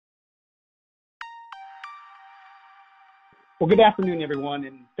Well, good afternoon, everyone,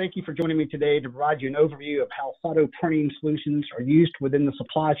 and thank you for joining me today to provide you an overview of how SATO printing solutions are used within the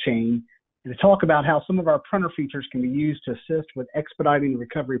supply chain and to talk about how some of our printer features can be used to assist with expediting the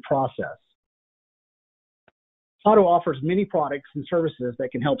recovery process. SATO offers many products and services that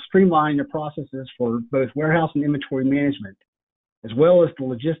can help streamline your processes for both warehouse and inventory management, as well as the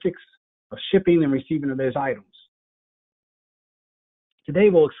logistics of shipping and receiving of those items.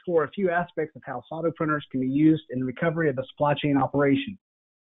 Today, we'll explore a few aspects of how SATO printers can be used in the recovery of the supply chain operation.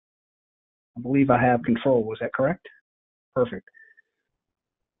 I believe I have control. Was that correct? Perfect.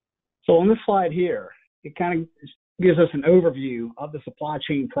 So on this slide here, it kind of gives us an overview of the supply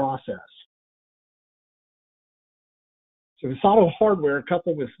chain process. So the SATO hardware,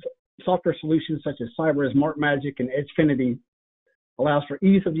 coupled with software solutions such as Cyber SmartMagic and Edgefinity, allows for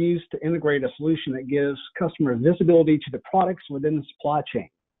ease of use to integrate a solution that gives customers visibility to the products within the supply chain.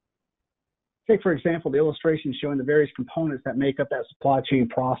 Take, for example, the illustration showing the various components that make up that supply chain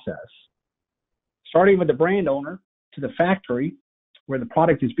process. Starting with the brand owner to the factory where the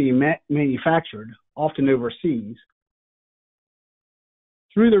product is being manufactured, often overseas,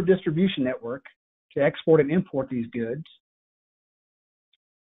 through their distribution network to export and import these goods,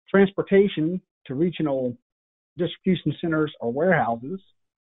 transportation to regional distribution centers or warehouses,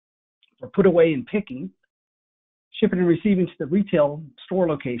 for put away and picking, shipping and receiving to the retail store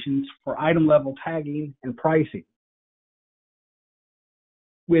locations for item level tagging and pricing.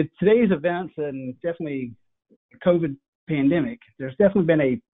 With today's events and definitely the COVID pandemic, there's definitely been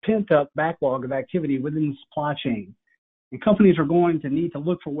a pent-up backlog of activity within the supply chain, and companies are going to need to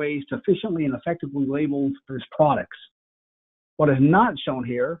look for ways to efficiently and effectively label those products. What is not shown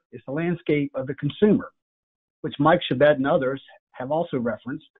here is the landscape of the consumer, which Mike Chabet and others have also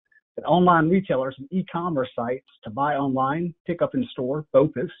referenced, that online retailers and e-commerce sites to buy online, pick up in store,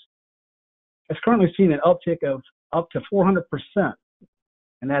 BOPIS, has currently seen an uptick of up to 400%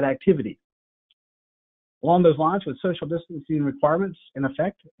 in that activity. Along those lines, with social distancing requirements in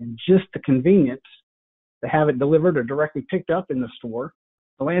effect and just the convenience to have it delivered or directly picked up in the store,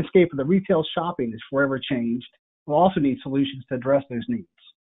 the landscape of the retail shopping is forever changed. We'll also need solutions to address those needs.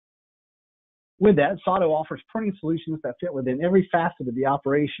 With that, SATO offers printing solutions that fit within every facet of the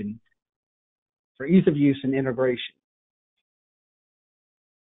operation for ease of use and integration.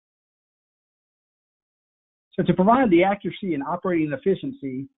 So to provide the accuracy and operating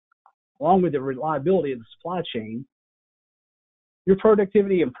efficiency, along with the reliability of the supply chain, your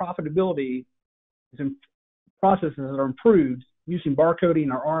productivity and profitability is in processes that are improved using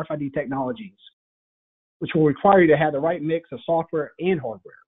barcoding or RFID technologies, which will require you to have the right mix of software and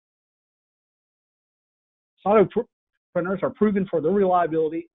hardware. SATO printers are proven for their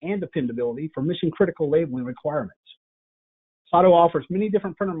reliability and dependability for mission-critical labeling requirements. SATO offers many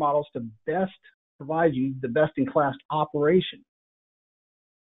different printer models to best provide you the best-in-class operation,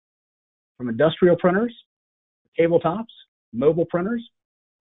 from industrial printers, tabletops, mobile printers,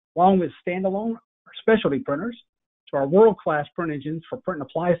 along with standalone or specialty printers, to our world-class print engines for print and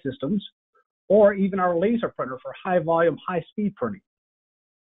apply systems, or even our laser printer for high-volume, high-speed printing.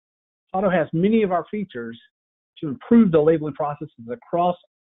 SATO has many of our features to improve the labeling processes across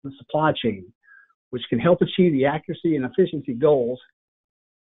the supply chain, which can help achieve the accuracy and efficiency goals,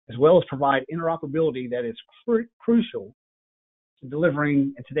 as well as provide interoperability that is crucial to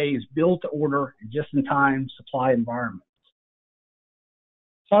delivering in today's build-to-order and just-in-time supply environments.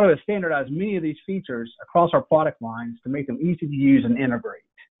 SATO has standardized many of these features across our product lines to make them easy to use and integrate.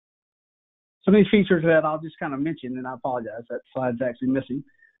 Some of these features that I'll just kind of mention, and I apologize, that slide's actually missing,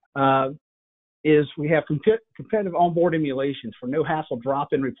 is we have competitive onboard emulations for no-hassle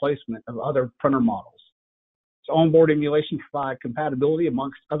drop-in replacement of other printer models. So onboard emulation provides compatibility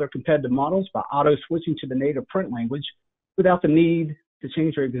amongst other competitive models by auto-switching to the native print language without the need to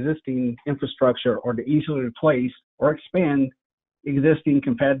change your existing infrastructure or to easily replace or expand existing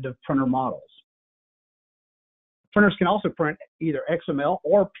competitive printer models. Printers can also print either XML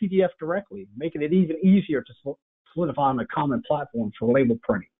or PDF directly, making it even easier to solidify on a common platform for label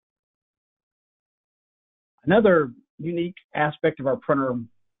printing. Another unique aspect of our printer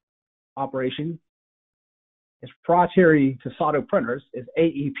operation is proprietary to SATO printers is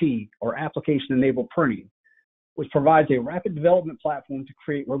AEP, or Application-Enabled Printing, which provides a rapid development platform to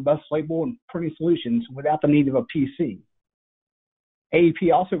create robust label and printing solutions without the need of a PC.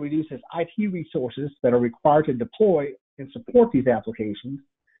 AEP also reduces IT resources that are required to deploy and support these applications,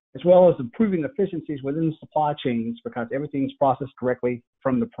 as well as improving efficiencies within the supply chains because everything's processed directly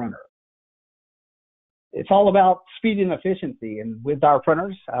from the printer. It's all about speed and efficiency, and with our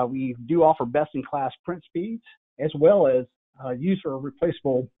printers, we do offer best-in-class print speeds, as well as user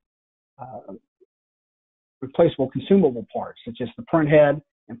replaceable replaceable consumable parts, such as the print head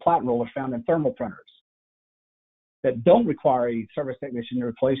and platen roller found in thermal printers that don't require a service technician to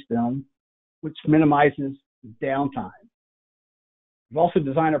replace them, which minimizes downtime. We've also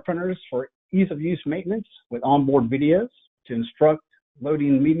designed our printers for ease of use maintenance with onboard videos to instruct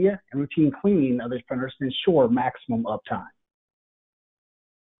loading media and routine cleaning of these printers to ensure maximum uptime.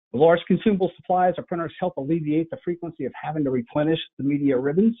 The large consumable supplies our printers help alleviate the frequency of having to replenish the media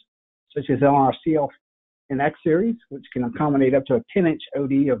ribbons, such as on our CL and X series, which can accommodate up to a 10-inch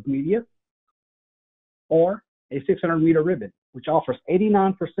OD of media, or a 600-meter ribbon, which offers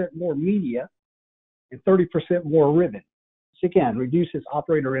 89% more media and 30% more ribbon, which again reduces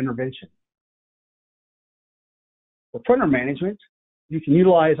operator intervention. For printer management, you can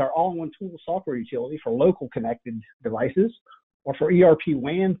utilize our all-in-one tool software utility for local connected devices, or for ERP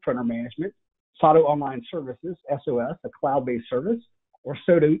WAN printer management, SATO Online Services, SOS, a cloud-based service, or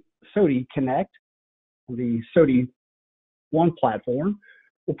SOTI Connect, the SOTI One platform,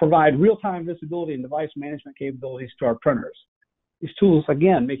 will provide real-time visibility and device management capabilities to our printers. These tools,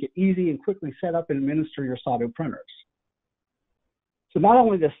 again, make it easy and quickly set up and administer your SATO printers. So not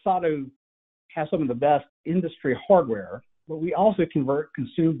only does SATO have some of the best industry hardware, but we also convert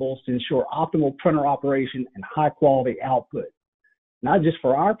consumables to ensure optimal printer operation and high-quality output, not just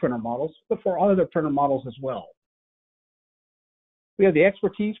for our printer models, but for other printer models as well. We have the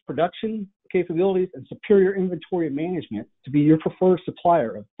expertise, production capabilities, and superior inventory management to be your preferred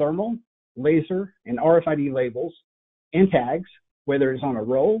supplier of thermal, laser, and RFID labels and tags, whether it's on a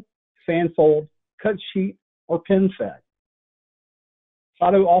roll, fan fold, cut sheet, or pin fed.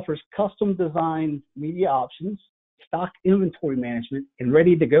 SATO offers custom designed media options, stock inventory management, and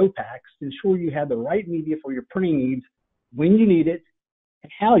ready-to-go packs to ensure you have the right media for your printing needs when you need it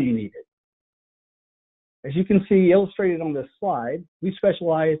and how you need it. As you can see illustrated on this slide, we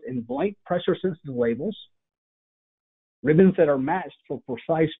specialize in blank pressure-sensitive labels, ribbons that are matched for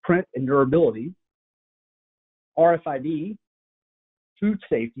precise print and durability, RFID, food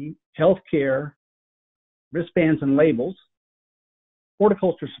safety, healthcare, wristbands and labels,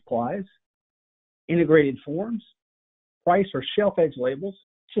 horticulture supplies, integrated forms, price or shelf edge labels,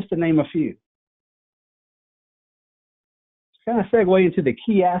 just to name a few. To kind of segue into the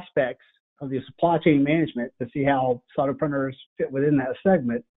key aspects of the supply chain management to see how SATO printers fit within that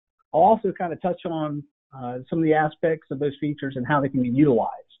segment, I'll also kind of touch on some of the aspects of those features and how they can be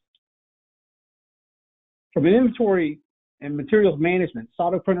utilized. From an inventory and materials management,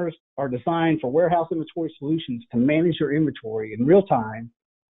 SATO printers are designed for warehouse inventory solutions to manage your inventory in real time,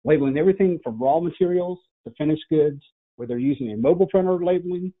 labeling everything from raw materials to finished goods, whether using a mobile printer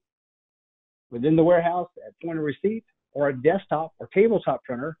labeling within the warehouse at point of receipt, or a desktop or tabletop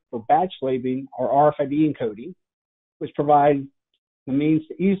printer for batch labeling or RFID encoding, which provides the means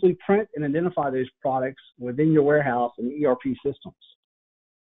to easily print and identify those products within your warehouse and ERP systems.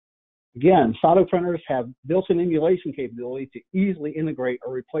 Again, SATO printers have built-in emulation capability to easily integrate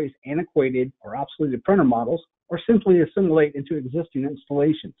or replace antiquated or obsoleted printer models, or simply assimilate into existing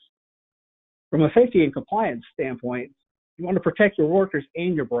installations. From a safety and compliance standpoint, you want to protect your workers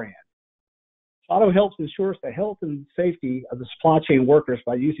and your brand. SATO helps ensure the health and safety of the supply chain workers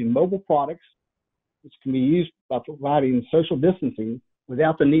by using mobile products, which can be used by providing social distancing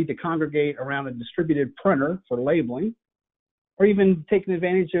without the need to congregate around a distributed printer for labeling, or even taking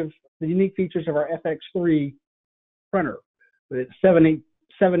advantage of the unique features of our FX3 printer with its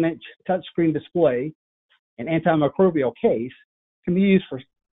 7-inch touchscreen display and antimicrobial case. Can be used for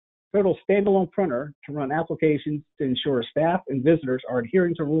total standalone printer to run applications to ensure staff and visitors are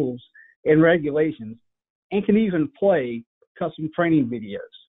adhering to rules and regulations, and can even play custom training videos.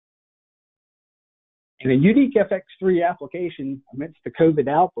 In a unique FX3 application amidst the COVID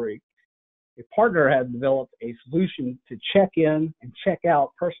outbreak, a partner has developed a solution to check in and check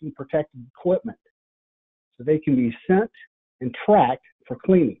out person protected equipment so they can be sent and tracked for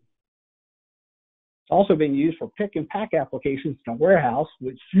cleaning. It's also being used for pick and pack applications in a warehouse,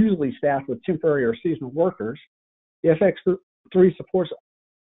 which is usually staffed with temporary or seasonal workers. The FX3 supports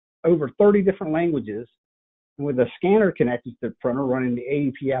over 30 different languages, and with a scanner connected to the printer running the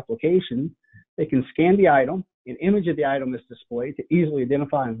AEP application, they can scan the item, an image of the item is displayed to easily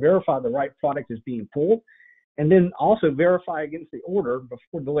identify and verify the right product is being pulled, and then also verify against the order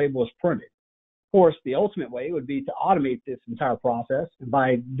before the label is printed. Of course, the ultimate way would be to automate this entire process, and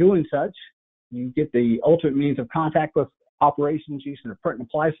by doing such, you get the ultimate means of contactless operations using a print and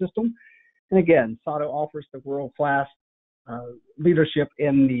apply system. And again, SATO offers the world-class leadership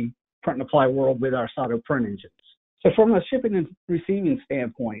in the print and apply world with our SATO print engines. So from a shipping and receiving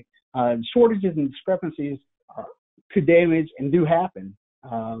standpoint, shortages and discrepancies could damage and do happen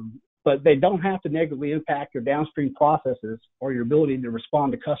but they don't have to negatively impact your downstream processes or your ability to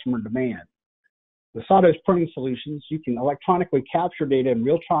respond to customer demand. With SATO's printing solutions, you can electronically capture data in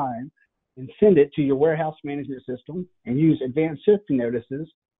real time and send it to your warehouse management system and use advanced shipping notices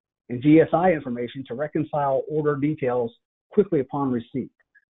and GSI information to reconcile order details quickly upon receipt.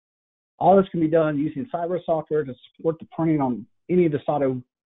 All this can be done using Cyber software to support the printing on any of the SATO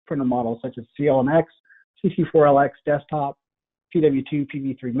printer models, such as CLMX, CC4LX desktop, PW2,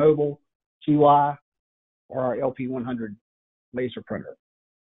 PV3 mobile, GY, or our LP100 laser printer.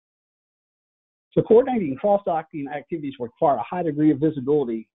 So coordinating cross-docking activities require a high degree of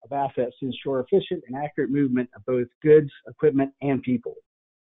visibility of assets to ensure efficient and accurate movement of both goods, equipment, and people.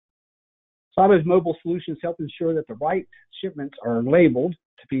 SATO's mobile solutions help ensure that the right shipments are labeled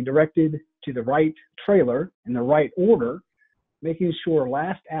to be directed to the right trailer in the right order, making sure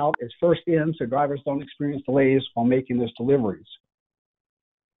last out is first in so drivers don't experience delays while making those deliveries.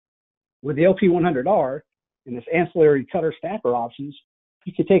 With the LP100R and its ancillary cutter stacker options,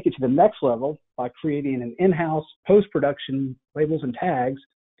 you can take it to the next level by creating an in-house post-production labels and tags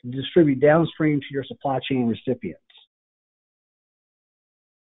to distribute downstream to your supply chain recipients.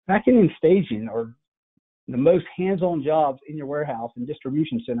 Packing and staging are the most hands-on jobs in your warehouse and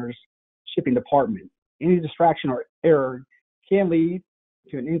distribution center's shipping department. Any distraction or error can lead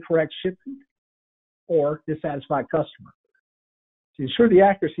to an incorrect shipment or dissatisfied customer. To ensure the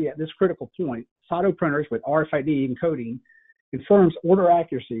accuracy at this critical point, SATO printers with RFID encoding confirms order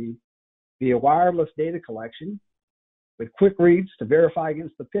accuracy via wireless data collection with quick reads to verify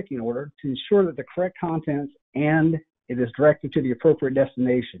against the picking order to ensure that the correct contents and it is directed to the appropriate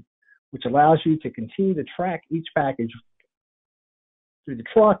destination, which allows you to continue to track each package through the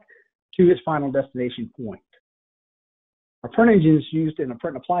truck to its final destination point. Our print engines used in a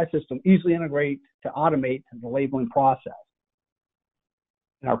print and apply system easily integrate to automate the labeling process.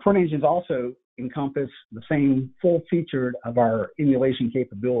 And our print engines also encompass the same full-featured of our emulation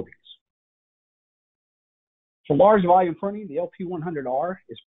capabilities. For large volume printing, the LP100R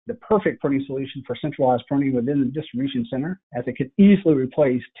is the perfect printing solution for centralized printing within the distribution center, as it can easily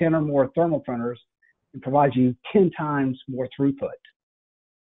replace 10 or more thermal printers and provide you 10 times more throughput.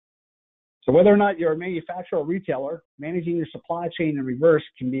 So whether or not you're a manufacturer or retailer, managing your supply chain in reverse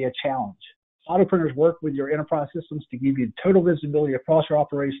can be a challenge. SATO printers work with your enterprise systems to give you total visibility across your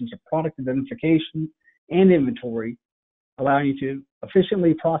operations of product identification and inventory, allowing you to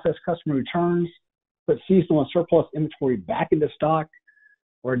efficiently process customer returns, put seasonal and surplus inventory back into stock,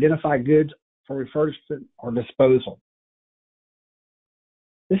 or identify goods for refurbishment or disposal.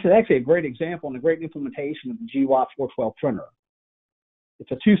 This is actually a great example and a great implementation of the GY412 printer.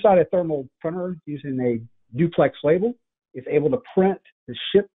 It's a two-sided thermal printer using a duplex label. It's able to print the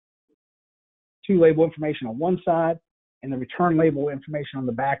ship to label information on one side and the return label information on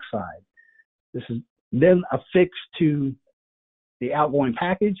the back side. This is then affixed to the outgoing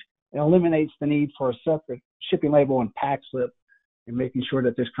package and eliminates the need for a separate shipping label and pack slip and making sure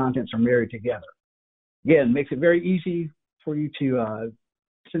that those contents are married together. Again, makes it very easy for you to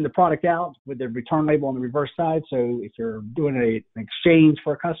send the product out with the return label on the reverse side. So if you're doing an exchange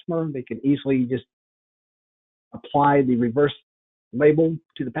for a customer, they can easily just apply the reverse label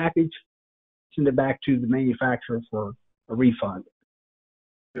to the package, send it back to the manufacturer for a refund.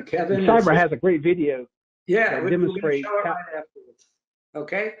 Kevin, Cyber has a great video that demonstrates how, right afterwards.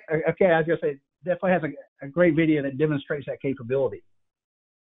 Okay. Okay, I was going to say, definitely has a great video that demonstrates that capability.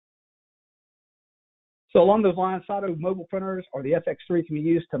 So along those lines, SATO mobile printers or the FX3 can be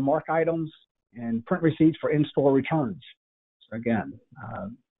used to mark items and print receipts for in-store returns. So again,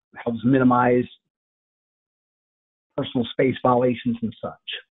 helps minimize personal space violations and such.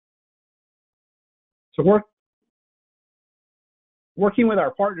 So working with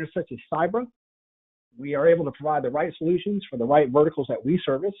our partners such as Cyber, we are able to provide the right solutions for the right verticals that we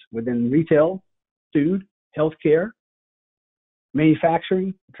service within retail, food, healthcare,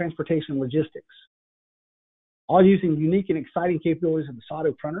 manufacturing, transportation, and logistics, all using unique and exciting capabilities of the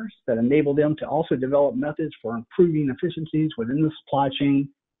SATO printers that enable them to also develop methods for improving efficiencies within the supply chain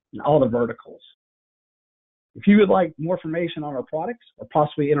and all the verticals. If you would like more information on our products or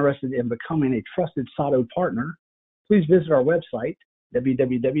possibly interested in becoming a trusted SATO partner, please visit our website,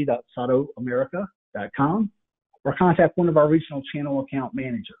 www.satoamerica.com, or contact one of our regional channel account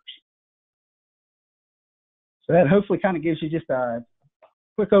managers. So that hopefully kind of gives you just a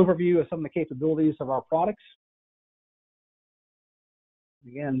quick overview of some of the capabilities of our products.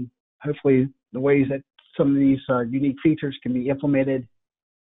 Again, hopefully the ways that some of these unique features can be implemented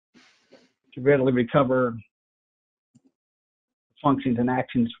to readily recover functions and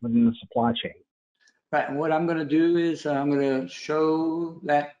actions within the supply chain. Right, and what I'm going to do is I'm going to show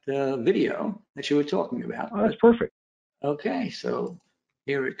that video that you were talking about. Oh, that's perfect. Okay, so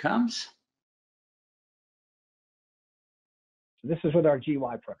here it comes. This is with our GY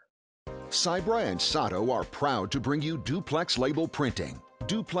printer. Cybra and SATO are proud to bring you duplex label printing.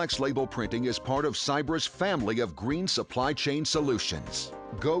 Duplex label printing is part of Cybra's family of green supply chain solutions.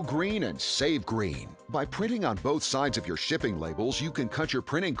 Go green and save green. By printing on both sides of your shipping labels, you can cut your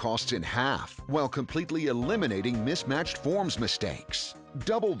printing costs in half while completely eliminating mismatched forms mistakes.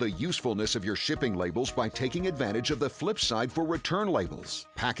 Double the usefulness of your shipping labels by taking advantage of the flip side for return labels,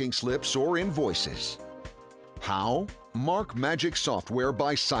 packing slips, or invoices. How? Mark Magic software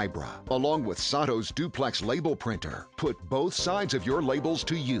by Cybra, along with SATO's duplex label printer, put both sides of your labels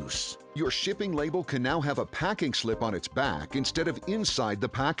to use. Your shipping label can now have a packing slip on its back instead of inside the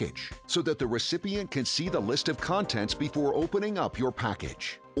package, so that the recipient can see the list of contents before opening up your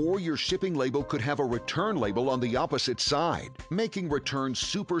package. Or your shipping label could have a return label on the opposite side, making returns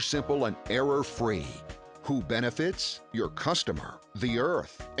super simple and error-free. Who benefits? Your customer, the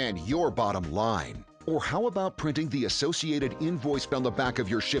earth, and your bottom line. Or how about printing the associated invoice on the back of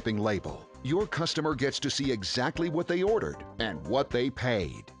your shipping label? Your customer gets to see exactly what they ordered and what they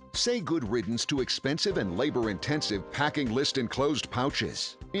paid. Say good riddance to expensive and labor-intensive packing list enclosed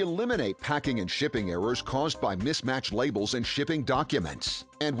pouches. Eliminate packing and shipping errors caused by mismatched labels and shipping documents.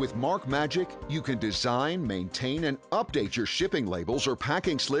 And with Mark Magic, you can design, maintain, and update your shipping labels or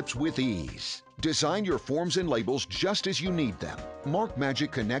packing slips with ease. Design your forms and labels just as you need them. Mark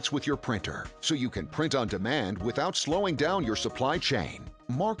Magic connects with your printer, so you can print on demand without slowing down your supply chain.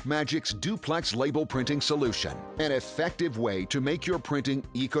 Mark Magic's duplex label printing solution, an effective way to make your printing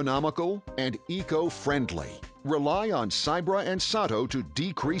economical and eco-friendly. Rely on Cybra and SATO to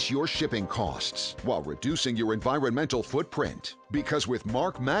decrease your shipping costs while reducing your environmental footprint. Because with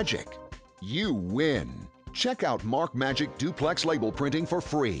Mark Magic, you win. Check out Mark Magic duplex label printing for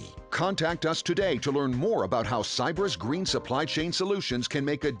free. Contact us today to learn more about how Cybra's green supply chain solutions can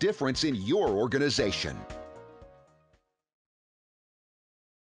make a difference in your organization.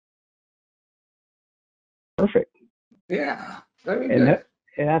 Perfect. Yeah, very And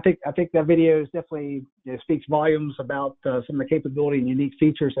good. I think that video is definitely speaks volumes about some of the capability and unique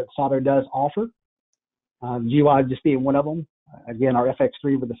features that SATO does offer. GUI just being one of them. Again, our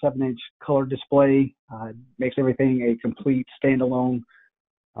FX3 with a 7-inch color display makes everything a complete standalone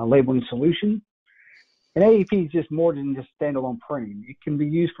labeling solution. And AEP is just more than just standalone printing. It can be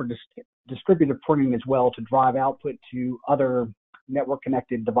used for distributed printing as well to drive output to other network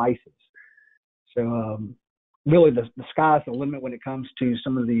connected devices. So really the sky's the limit when it comes to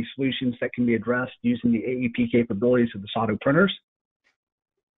some of the solutions that can be addressed using the AEP capabilities of the SATO printers.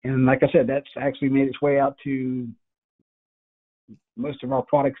 And like I said, that's actually made its way out to most of our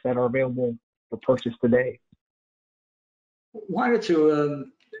products that are available for purchase today. Wanted to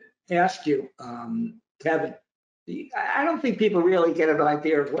ask you, Kevin, I don't think people really get an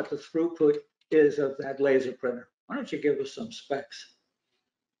idea of what the throughput is of that laser printer. Why don't you give us some specs?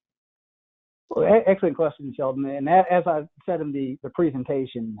 Well, excellent question, Sheldon. And as I said in the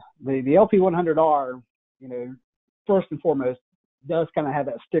presentation, the LP100R, first and foremost, does kind of have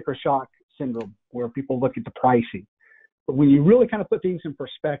that sticker shock syndrome where people look at the pricing. But when you really kind of put things in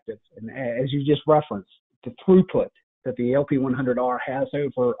perspective, and as you just referenced, the throughput that the LP100R has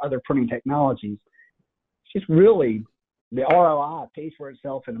over other printing technologies, it's just really the ROI pays for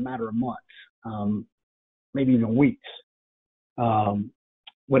itself in a matter of months, maybe even weeks,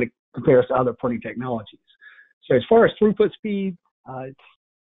 when it compares to other printing technologies. So as far as throughput speed,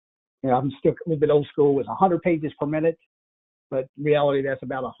 I'm still a little bit old school. It's 100 pages per minute, but in reality, that's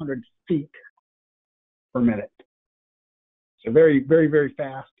about 100 feet per minute. So very, very, very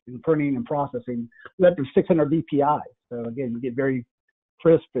fast in printing and processing. Up to 600 DPI. So again, you get very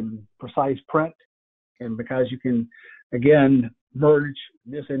crisp and precise print. And because you can, again, merge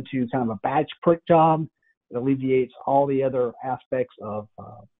this into kind of a batch print job, it alleviates all the other aspects of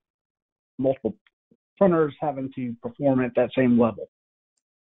multiple printers having to perform at that same level.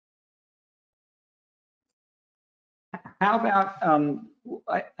 How about,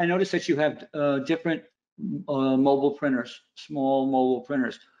 I noticed that you have different mobile printers, small mobile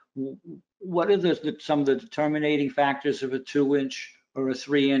printers. What are some of the determining factors of a 2-inch or a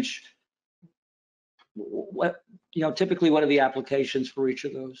 3-inch? Typically, what are the applications for each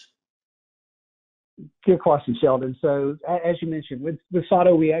of those? Good question, Sheldon. So as you mentioned, with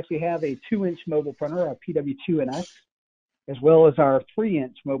SATO, we actually have a 2-inch mobile printer, our PW2NX, as well as our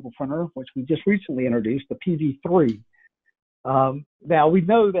 3-inch mobile printer, which we just recently introduced, the PV3. Now we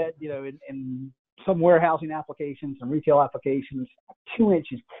know that in some warehousing applications and retail applications, 2-inch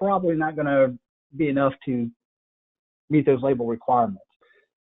is probably not going to be enough to meet those label requirements.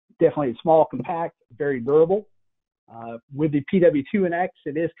 Definitely small, compact, very durable. With the PW2NX,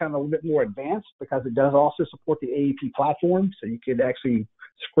 it is kind of a little bit more advanced because it does also support the AEP platform. So you could actually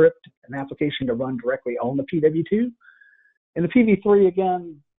script an application to run directly on the PW2. And the PV3,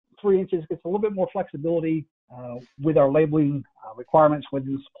 again, 3 inches, gets a little bit more flexibility with our labeling requirements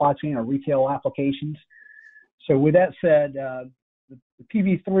within the supply chain or retail applications. So with that said, the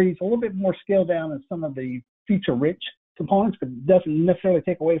PV3 is a little bit more scaled down in some of the feature-rich components, but it doesn't necessarily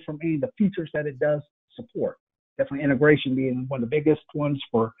take away from any of the features that it does support. Definitely integration being one of the biggest ones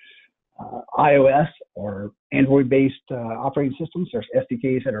for iOS or Android-based operating systems. There's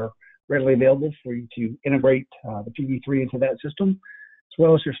SDKs that are readily available for you to integrate the PV3 into that system, as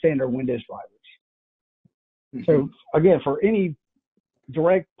well as your standard Windows drivers. So again, for any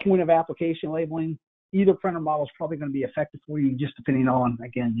direct point of application labeling, either printer model is probably going to be effective for you, just depending on,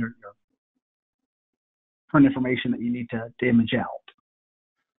 again, your print information that you need to image out.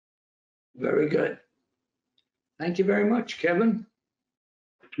 Very good. Thank you very much, Kevin.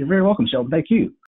 You're very welcome, Sheldon. Thank you.